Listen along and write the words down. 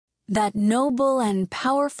that noble and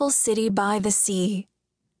powerful city by the sea.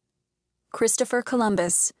 Christopher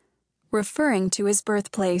Columbus, referring to his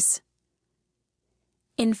birthplace.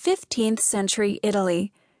 In 15th century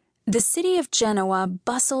Italy, the city of Genoa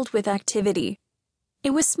bustled with activity.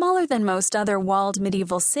 It was smaller than most other walled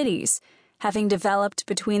medieval cities, having developed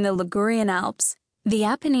between the Ligurian Alps, the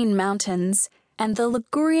Apennine Mountains, and the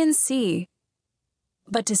Ligurian Sea.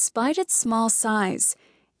 But despite its small size,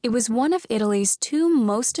 it was one of Italy's two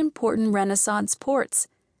most important Renaissance ports,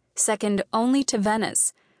 second only to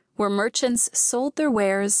Venice, where merchants sold their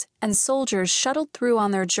wares and soldiers shuttled through on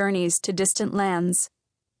their journeys to distant lands.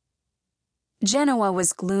 Genoa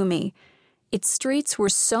was gloomy. Its streets were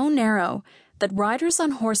so narrow that riders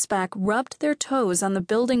on horseback rubbed their toes on the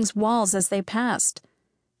building's walls as they passed.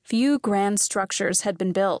 Few grand structures had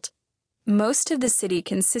been built. Most of the city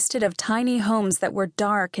consisted of tiny homes that were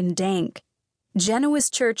dark and dank. Genoa's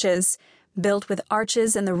churches, built with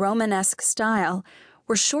arches in the Romanesque style,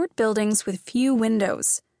 were short buildings with few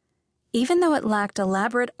windows. Even though it lacked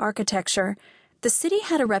elaborate architecture, the city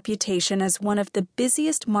had a reputation as one of the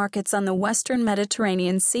busiest markets on the western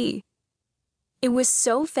Mediterranean Sea. It was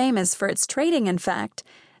so famous for its trading, in fact,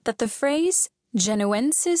 that the phrase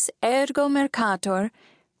Genuensis ergo mercator,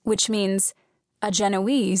 which means a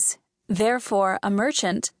Genoese, therefore a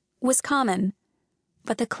merchant, was common.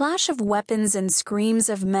 But the clash of weapons and screams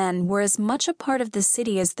of men were as much a part of the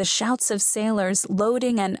city as the shouts of sailors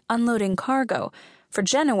loading and unloading cargo, for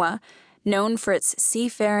Genoa, known for its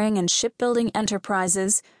seafaring and shipbuilding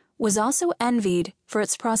enterprises, was also envied for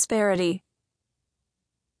its prosperity.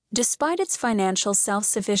 Despite its financial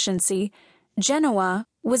self-sufficiency, Genoa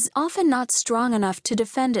was often not strong enough to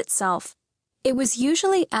defend itself. It was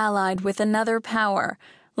usually allied with another power,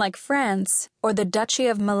 like France or the Duchy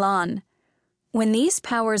of Milan. When these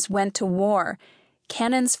powers went to war,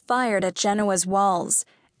 cannons fired at Genoa's walls,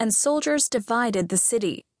 and soldiers divided the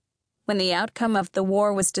city. When the outcome of the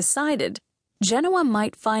war was decided, Genoa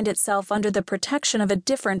might find itself under the protection of a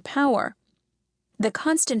different power. The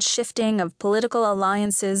constant shifting of political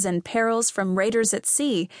alliances and perils from raiders at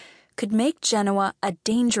sea could make Genoa a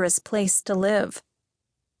dangerous place to live.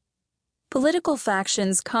 Political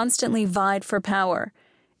factions constantly vied for power.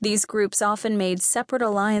 These groups often made separate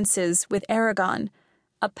alliances with Aragon,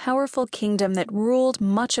 a powerful kingdom that ruled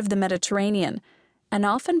much of the Mediterranean, and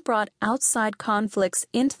often brought outside conflicts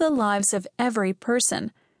into the lives of every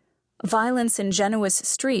person. Violence in Genoa's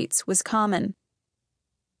streets was common.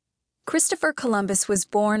 Christopher Columbus was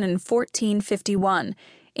born in 1451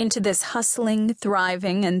 into this hustling,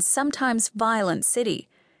 thriving, and sometimes violent city.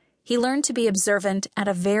 He learned to be observant at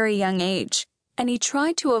a very young age, and he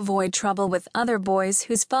tried to avoid trouble with other boys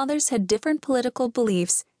whose fathers had different political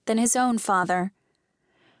beliefs than his own father.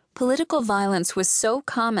 Political violence was so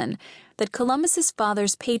common that Columbus's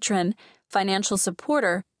father's patron, financial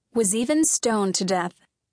supporter, was even stoned to death.